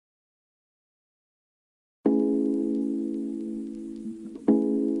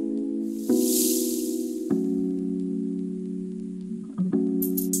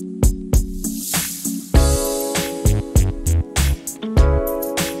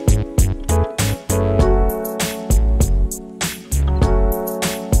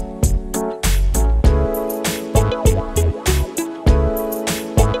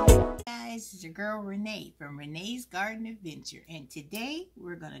adventure. And today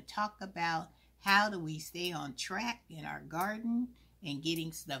we're going to talk about how do we stay on track in our garden and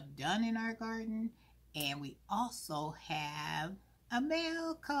getting stuff done in our garden. And we also have a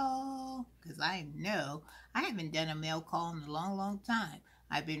mail call, because I know I haven't done a mail call in a long time.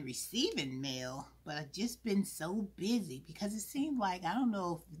 I've been receiving mail, but I've just been so busy because it seemed like, I don't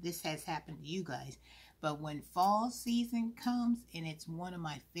know if this has happened to you guys, but when fall season comes, and it's one of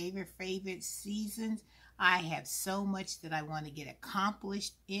my favorite seasons, I have so much that I want to get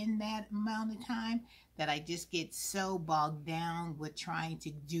accomplished in that amount of time that I just get so bogged down with trying to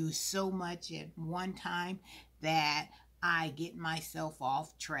do so much at one time that I get myself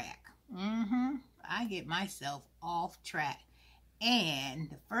off track. I get myself off track. And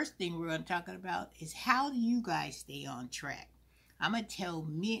the first thing we're going to talk about is, how do you guys stay on track? I'm going to tell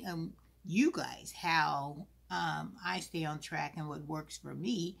you guys how I stay on track and what works for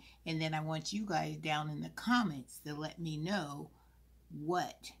me. And then I want you guys down in the comments to let me know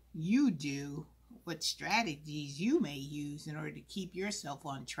what you do, what strategies you may use in order to keep yourself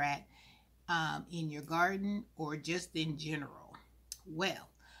on track in your garden or just in general. Well,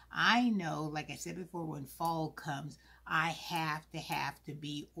 I know, like I said before, when fall comes, I have to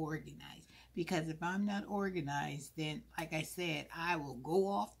be organized, because if I'm not organized, then, like I said, I will go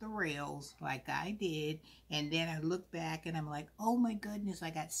off the rails like I did, and then I look back and I'm like, oh my goodness, I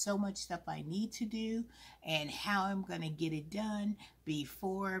got so much stuff I need to do, and how I'm going to get it done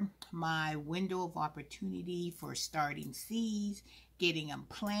before my window of opportunity for starting seeds, getting them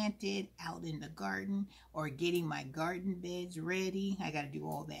planted out in the garden, or getting my garden beds ready. I got to do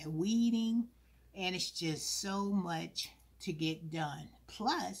all that weeding, and it's just so much to get done.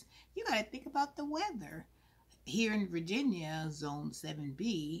 Plus, you got to think about the weather. Here in Virginia, Zone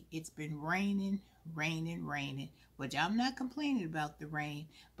 7B, it's been raining, which I'm not complaining about the rain,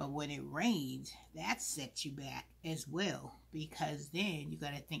 but when it rains, that sets you back as well, because then you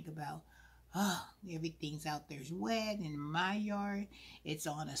got to think about, oh, everything's out there's wet. In my yard, it's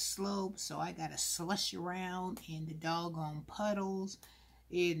on a slope, so I got to slush around in the doggone puddles.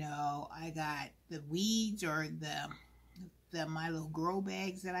 You know, I got the weeds, or my little grow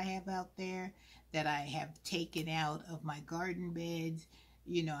bags that I have out there that I have taken out of my garden beds.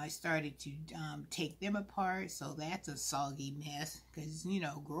 You know, I started to take them apart, so that's a soggy mess, because, you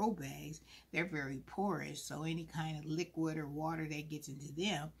know, grow bags, they're very porous, so any kind of liquid or water that gets into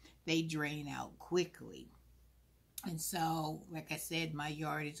them, they drain out quickly. And so, like I said, my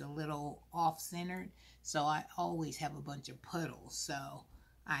yard is a little off-centered, so I always have a bunch of puddles. So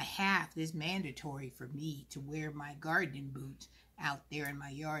it's mandatory for me to wear my gardening boots out there in my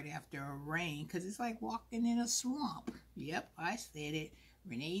yard after a rain, because it's like walking in a swamp. Yep, I said it.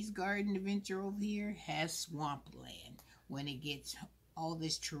 Renee's Garden Adventure over here has swampland when it gets all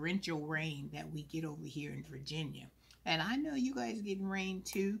this torrential rain that we get over here in Virginia. And I know you guys getting rain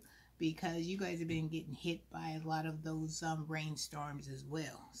too, because you guys have been getting hit by a lot of those rainstorms as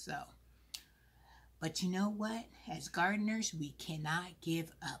well. So, but you know what? As gardeners, we cannot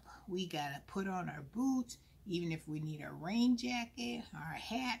give up. We got to put on our boots, even if we need our rain jacket, our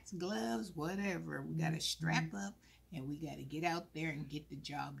hats, gloves, whatever. We got to strap up, and we got to get out there and get the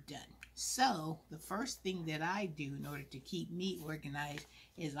job done. So the first thing that I do in order to keep me organized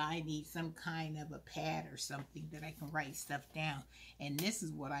is I need some kind of a pad or something that I can write stuff down. And this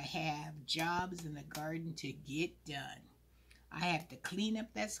is what I have: jobs in the garden to get done. I have to clean up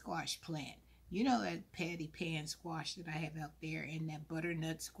that squash plant. You know, that patty pan squash that I have out there, and that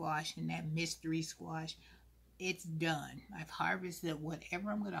butternut squash, and that mystery squash. It's done. I've harvested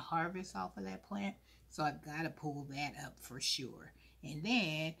whatever I'm going to harvest off of that plant, so I've got to pull that up for sure. And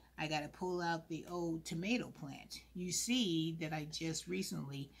then I got to pull out the old tomato plants. You see that I just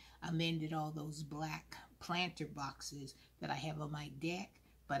recently amended all those black planter boxes that I have on my deck,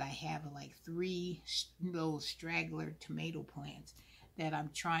 but I have like 3 little straggler tomato plants that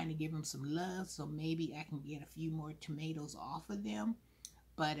I'm trying to give them some love, so maybe I can get a few more tomatoes off of them.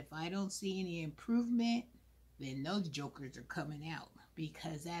 But if I don't see any improvement, then those jokers are coming out,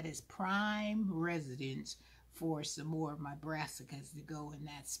 because that is prime residence for some more of my brassicas to go in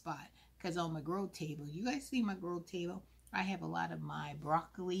that spot. Because on my grow table, you guys see my grow table, I have a lot of my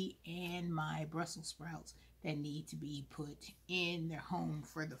broccoli and my Brussels sprouts that need to be put in their home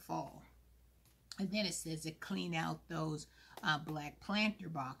for the fall. And then it says to clean out those black planter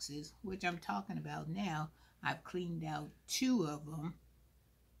boxes, which I'm talking about now. I've cleaned out 2 of them,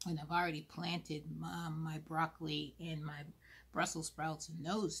 and I've already planted my broccoli and my Brussels sprouts in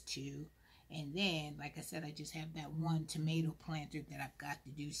those 2. And then, like I said, I just have that 1 tomato planter that I've got to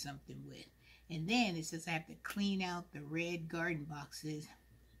do something with. And then it says I have to clean out the red garden boxes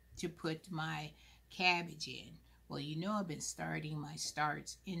to put my cabbage in. Well, you know, I've been starting my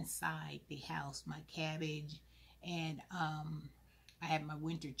starts inside the house, my cabbage, and I have my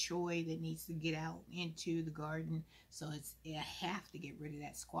winter choy that needs to get out into the garden. So I have to get rid of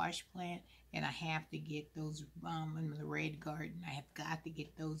that squash plant, and I have to get those in the red garden. I have got to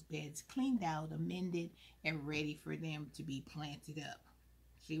get those beds cleaned out, amended, and ready for them to be planted up.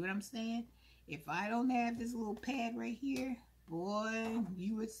 See what I'm saying? If I don't have this little pad right here, boy,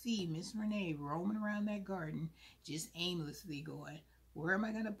 you would see Miss Renee roaming around that garden, just aimlessly going, where am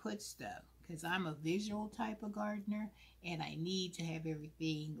I going to put stuff? Because I'm a visual type of gardener, and I need to have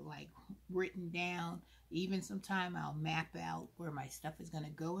everything like written down. Even sometime I'll map out where my stuff is going to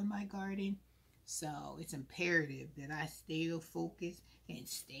go in my garden. So it's imperative that I stay focused and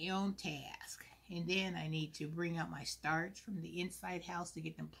stay on task. And then I need to bring out my starts from the inside house to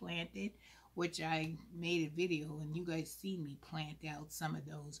get them planted, which I made a video and you guys see me plant out some of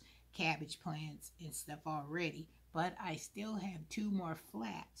those cabbage plants and stuff already. But I still have 2 more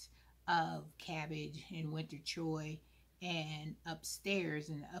flats of cabbage and winter choy, and upstairs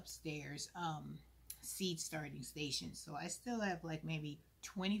in the upstairs seed starting station. So I still have like maybe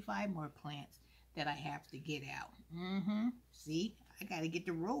 25 more plants that I have to get out. See, I got to get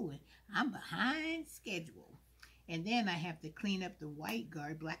to rolling. I'm behind schedule. And then I have to clean up the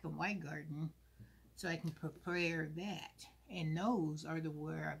black and white garden, so I can prepare that. And those are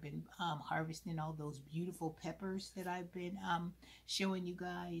where I've been harvesting all those beautiful peppers that I've been showing you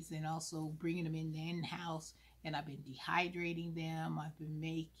guys, and also bringing them in the in-house. And I've been dehydrating them. I've been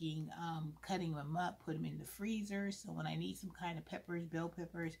making, cutting them up, put them in the freezer. So when I need some kind of peppers, bell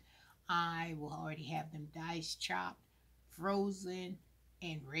peppers, I will already have them diced, chopped, frozen,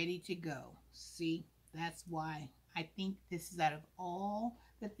 and ready to go. See, that's why I think this is, out of all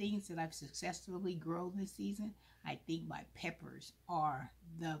the things that I've successfully grown this season, I think my peppers are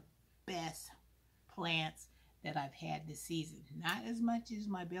the best plants that I've had this season. Not as much as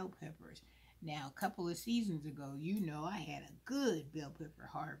my bell peppers. Now, a couple of seasons ago, you know, I had a good bell pepper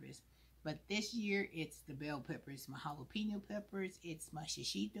harvest. But this year, it's the bell peppers, my jalapeno peppers, it's my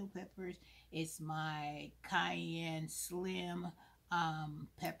shishito peppers, it's my cayenne slim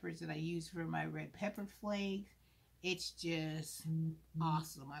peppers that I use for my red pepper flakes. It's just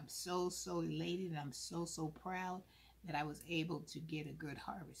awesome. I'm so elated, and I'm so proud that I was able to get a good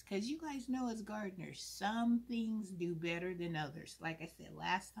harvest. Because you guys know, as gardeners, some things do better than others. Like I said,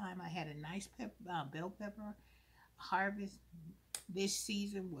 last time I had a nice bell pepper harvest. This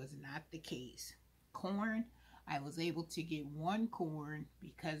season was not the case. Corn, I was able to get 1 corn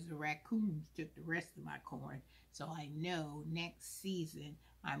because the raccoons took the rest of my corn. So I know next season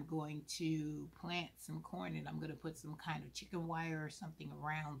I'm going to plant some corn, and I'm going to put some kind of chicken wire or something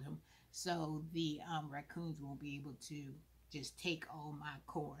around them, so the raccoons won't be able to just take all my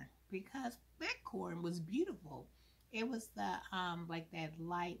corn, because that corn was beautiful. It was the like that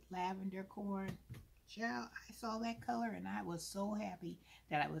light lavender corn. Child, I saw that color and I was so happy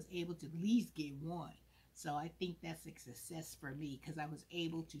that I was able to at least get 1. So I think that's a success for me, because I was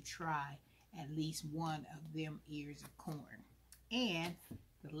able to try at least 1 of them ears of corn. And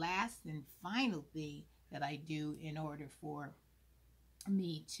the last and final thing that I do in order for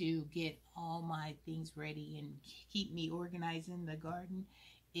me to get all my things ready and keep me organized in the garden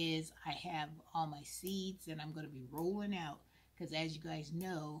is I have all my seeds that I'm going to be rolling out. Because as you guys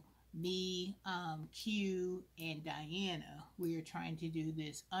know, me, Q, and Diana, we are trying to do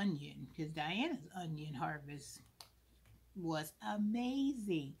this onion, because Diana's onion harvest was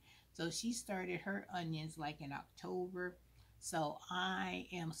amazing. So she started her onions like in October. So I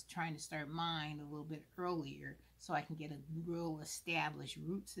am trying to start mine a little bit earlier, so I can get a real established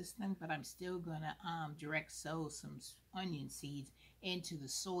root system. But I'm still gonna direct sow some onion seeds into the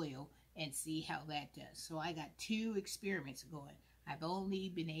soil and see how that does. So I got 2 experiments going. I've only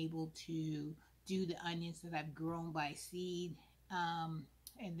been able to do the onions that I've grown by seed,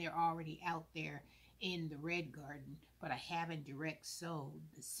 and they're already out there in the red garden, but I haven't direct sowed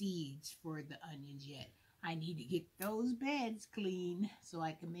the seeds for the onions yet. I need to get those beds clean so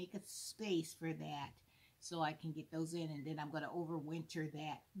I can make a space for that, so I can get those in, and then I'm going to overwinter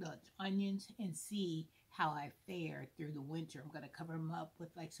the onions and see how I fare through the winter. I'm going to cover them up with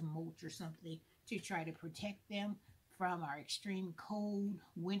like some mulch or something to try to protect them from our extreme cold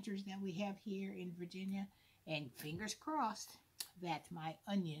winters that we have here in Virginia. And fingers crossed that my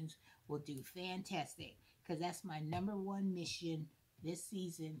onions will do fantastic, because that's my #1 mission this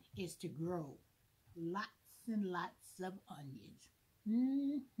season, is to grow lots and lots of onions.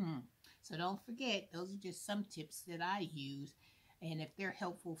 So don't forget, those are just some tips that I use, and if they're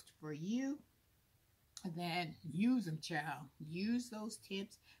helpful for you, then use them, child. Use those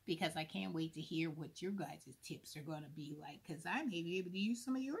tips, because I can't wait to hear what your guys' tips are going to be like, because I may be able to use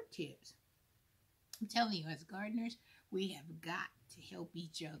some of your tips. I'm telling you, as gardeners, we have got to help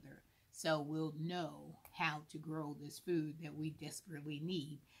each other so we'll know how to grow this food that we desperately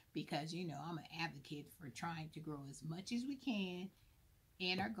need. Because, I'm an advocate for trying to grow as much as we can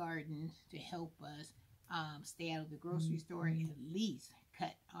in our gardens to help us stay out of the grocery store and at least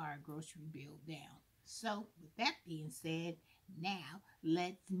cut our grocery bill down. So, with that being said, now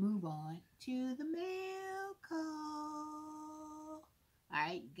let's move on to the mail call. All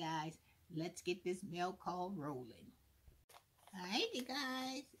right, guys, let's get this mail call rolling. All right, you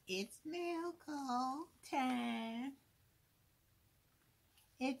guys, it's mail call time.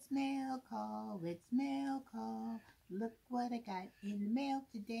 It's mail call, it's mail call. Look what I got in the mail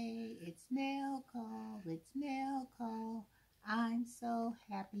today. It's mail call, it's mail call. I'm so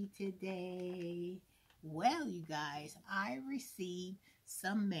happy today. Well, you guys, I received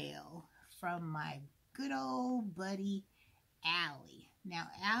some mail from my good old buddy, Allie. Now,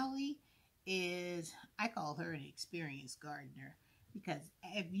 Allie is, I call her an experienced gardener, because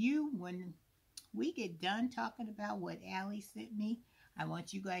when we get done talking about what Allie sent me, I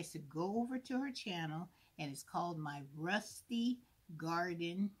want you guys to go over to her channel, and it's called My Rusty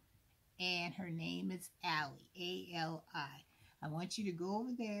Garden, and her name is Allie, A-L-I. I want you to go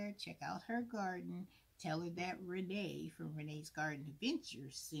over there, check out her garden, tell her that Renee from Renee's Garden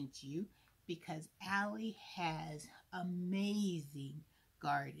Adventures sent you, because Allie has amazing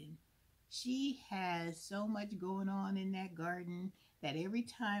garden. She has so much going on in that garden that every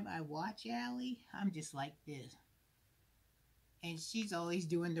time I watch Allie, I'm just like this. And she's always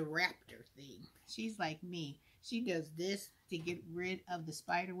doing the raptor thing. She's like me. She does this to get rid of the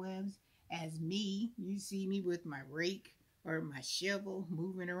spider webs. As me, you see me with my rake or my shovel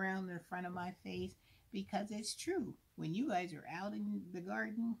moving around in front of my face, because it's true. When you guys are out in the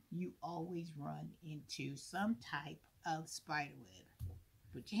garden, you always run into some type of spider web.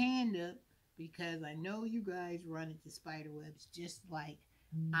 Put your hand up, because I know you guys run into spider webs just like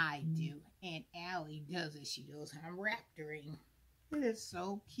I do. And Allie does it. She goes, I'm raptoring. It is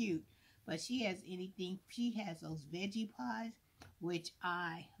so cute. But she has those veggie pods, which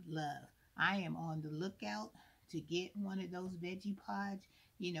I love. I am on the lookout to get one of those veggie pods.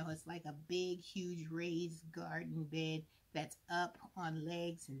 It's like a big, huge raised garden bed that's up on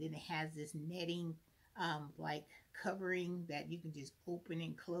legs, and then it has this netting like covering that you can just open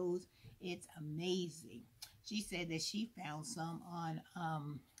and close. It's amazing. She said that she found some on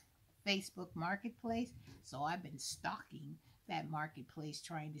Facebook Marketplace, so I've been stalking that marketplace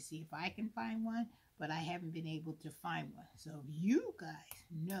trying to see if I can find one, but I haven't been able to find one. So if you guys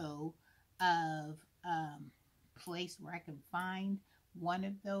know of place where I can find one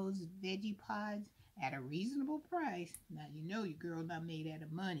of those veggie pods at a reasonable price, now you know your girl not made out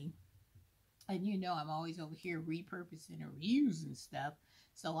of money, and I'm always over here repurposing or reusing stuff,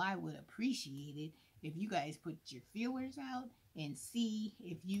 so I would appreciate it if you guys put your feelers out and see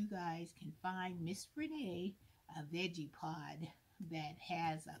if you guys can find Miss Renee a veggie pod that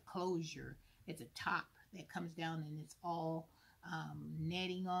has a closure. It's a top that comes down, and it's all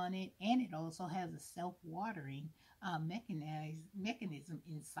netting on it, and it also has a self-watering mechanism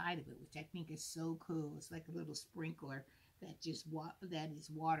inside of it, which I think is so cool. It's like a little sprinkler that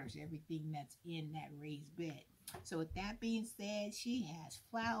waters everything that's in that raised bed. So with that being said, she has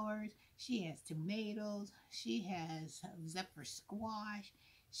flowers, she has tomatoes, she has zephyr squash,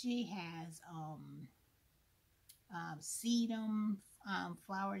 she has sedum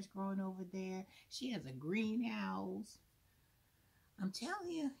flowers growing over there. She has a greenhouse. I'm telling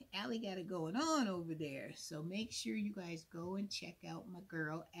you, Allie got it going on over there. So make sure you guys go and check out my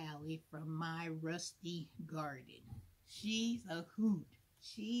girl Allie from My Rusty Garden. She's a hoot.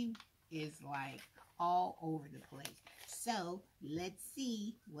 She is like all over the place. So let's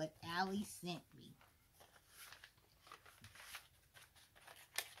see what Allie sent me.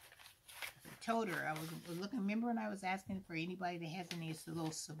 I told her I was looking. Remember when I was asking for anybody that has any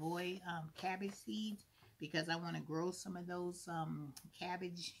little Savoy cabbage seeds, because I want to grow some of those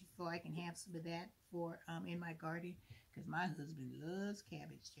cabbage so I can have some of that for in my garden, because my husband loves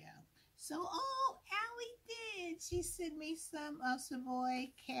cabbage, child. So, Allie did. She sent me some Savoy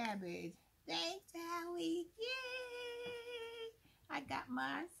cabbage. Thanks, Allie. Yay! I got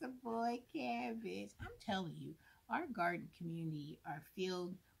my Savoy cabbage. I'm telling you, our garden community are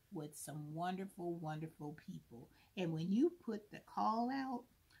filled with some wonderful, wonderful people. And when you put the call out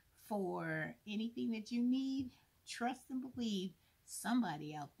for anything that you need, trust and believe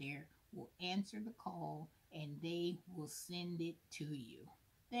somebody out there will answer the call and they will send it to you.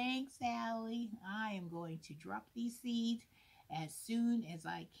 Thanks, Allie. I am going to drop these seeds as soon as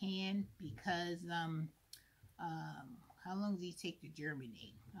I can because how long do these take to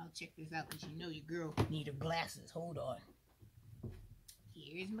germinate? I'll check this out because you know your girl need her glasses. Hold on.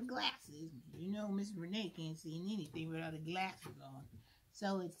 Here's my glasses. You know Miss Renee can't see anything without her glasses on.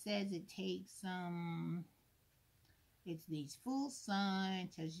 So it says it takes it needs full sun,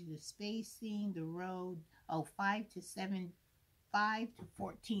 tells you the spacing, the road. Oh, 5 to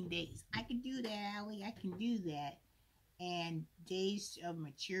 14 days. I can do that, Allie. I can do that. And days of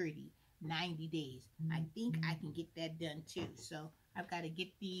maturity, 90 days. I think I can get that done too. So I've got to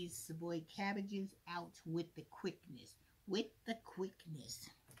get these Savoy cabbages out with the quickness. With the quickness.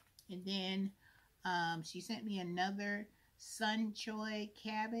 And then she sent me another Sun Choy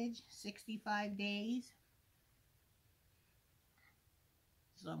cabbage, 65 days.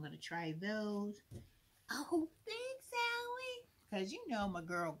 So I'm going to try those. Oh, thanks, Allie. Because you know my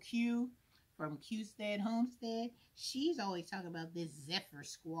girl Q from Qstead Homestead, she's always talking about this Zephyr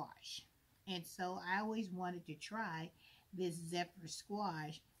squash. And so I always wanted to try this Zephyr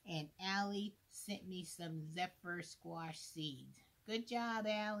squash. And Allie sent me some Zephyr squash seeds. Good job,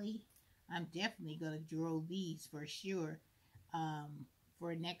 Allie. I'm definitely going to grow these for sure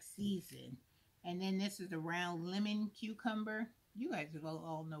for next season. And then this is the round lemon cucumber. You guys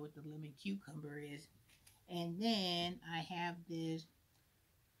all know what the lemon cucumber is. And then I have this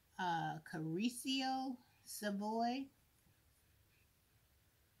Caricio Savoy.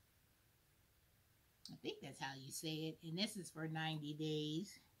 I think that's how you say it. And this is for 90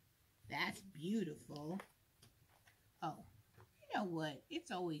 days. That's beautiful. Oh, you know what?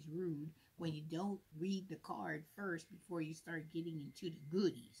 It's always rude when you don't read the card first before you start getting into the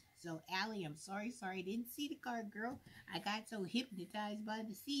goodies. So, Allie, I'm sorry. I didn't see the card, girl. I got so hypnotized by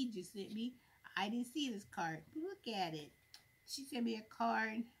the seed you sent me. I didn't see this card. Look at it. She sent me a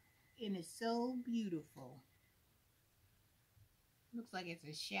card, and it's so beautiful. Looks like it's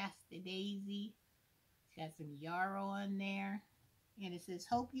a Shasta daisy. It's got some yarrow on there. And it says,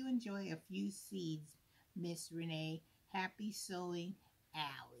 hope you enjoy a few seeds, Miss Renee. Happy sowing,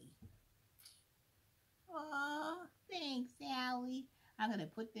 Allie. Aw, thanks, Allie. I'm going to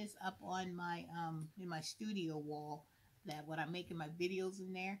put this up on my in my studio wall, that when I'm making my videos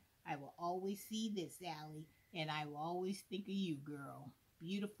in there, I will always see this, Allie, and I will always think of you, girl.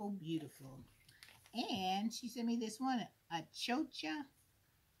 Beautiful, beautiful. And she sent me this one, a chocha.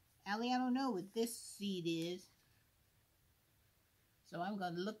 Allie, I don't know what this seed is. So I'm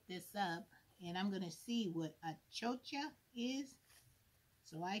going to look this up, and I'm going to see what a chocha is.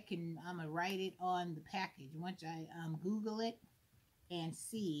 So I'm going to write it on the package once I Google it and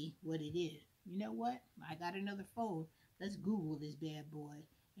see what it is. You know what? I got another phone. Let's Google this bad boy,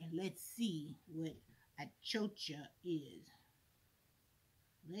 and let's see what a chocha is.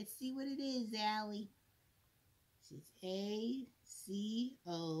 Let's see what it is, Allie. It's A-C-O-C-H-A.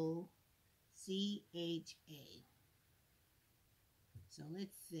 So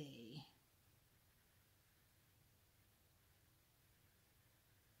let's see.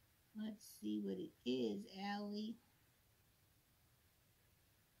 Let's see what it is, Allie.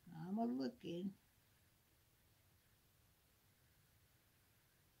 I'm looking.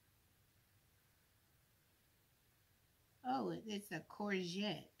 Oh, it's a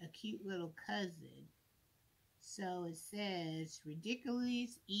courgette, a cute little cousin. So it says,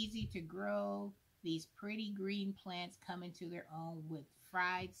 ridiculous, easy to grow. These pretty green plants come into their own with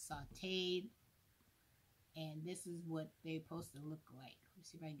fried, sauteed. And this is what they're supposed to look like. Let's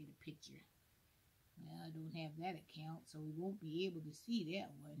see if I can get a picture. Well, I don't have that account, so we won't be able to see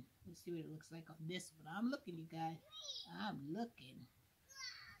that one. Let's see what it looks like on this one. I'm looking, you guys. I'm looking.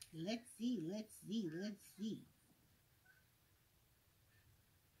 Let's see.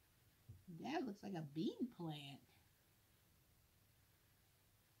 That looks like a bean plant.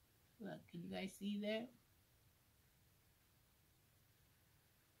 Look, can you guys see that?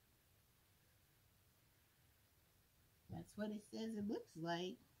 That's what it says it looks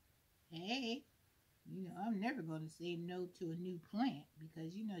like. Hey, you know, I'm never going to say no to a new plant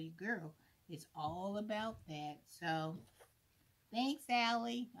because, you know, your girl is all about that. So, thanks,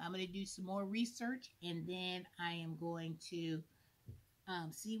 Allie. I'm going to do some more research, and then I am going to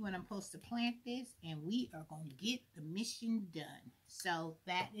see when I'm supposed to plant this, and we are going to get the mission done. So,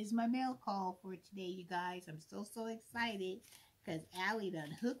 that is my mail call for today, you guys. I'm so excited because Allie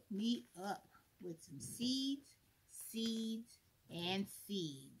done hooked me up with some seeds, and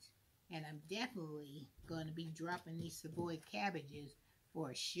seeds. And I'm definitely going to be dropping these Savoy cabbages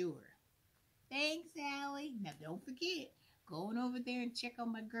for sure. Thanks, Allie. Now, don't forget, going over there and check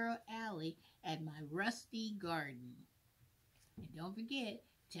on my girl, Allie, at my rusty garden. And don't forget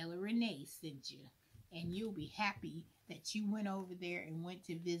Tell her Renee sent you. And you'll be happy that you went over there and went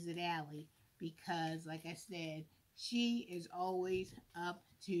to visit Allie because, like I said, she is always up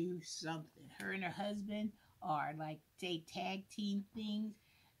to something. Her and her husband are like, say, tag team things.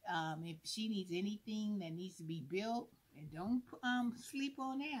 If she needs anything that needs to be built, and don't sleep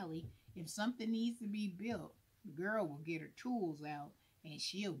on Allie. If something needs to be built, the girl will get her tools out and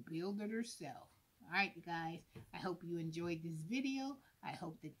she'll build it herself. Alright guys, I hope you enjoyed this video. I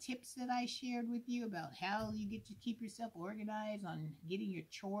hope the tips that I shared with you about how you get to keep yourself organized on getting your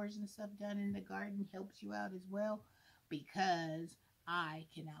chores and stuff done in the garden helps you out as well, because I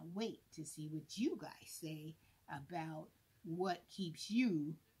cannot wait to see what you guys say about what keeps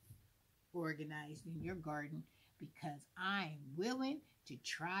you organized in your garden, because I'm willing to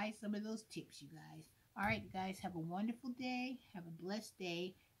try some of those tips, you guys. Alright guys, have a wonderful day, have a blessed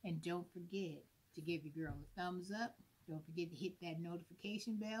day, and don't forget to give your girl a thumbs up. Don't forget to hit that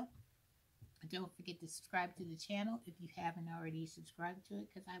notification bell. Don't forget to subscribe to the channel if you haven't already subscribed to it,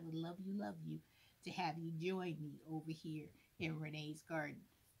 because I would love you to have you join me over here in Renee's Garden.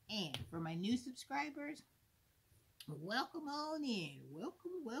 And for my new subscribers, welcome on in.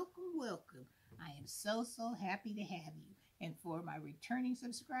 Welcome. I am so happy to have you. And for my returning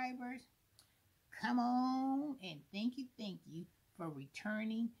subscribers, come on and thank you for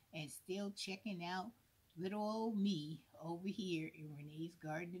returning and still checking out little old me over here in Renee's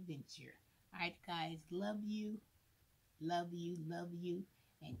Garden Adventure. Alright guys, love you.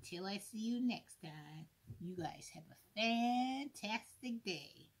 Until I see you next time, you guys have a fantastic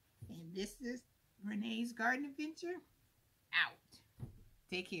day. And this is Renee's Garden Adventure out.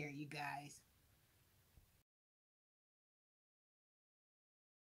 Take care, you guys.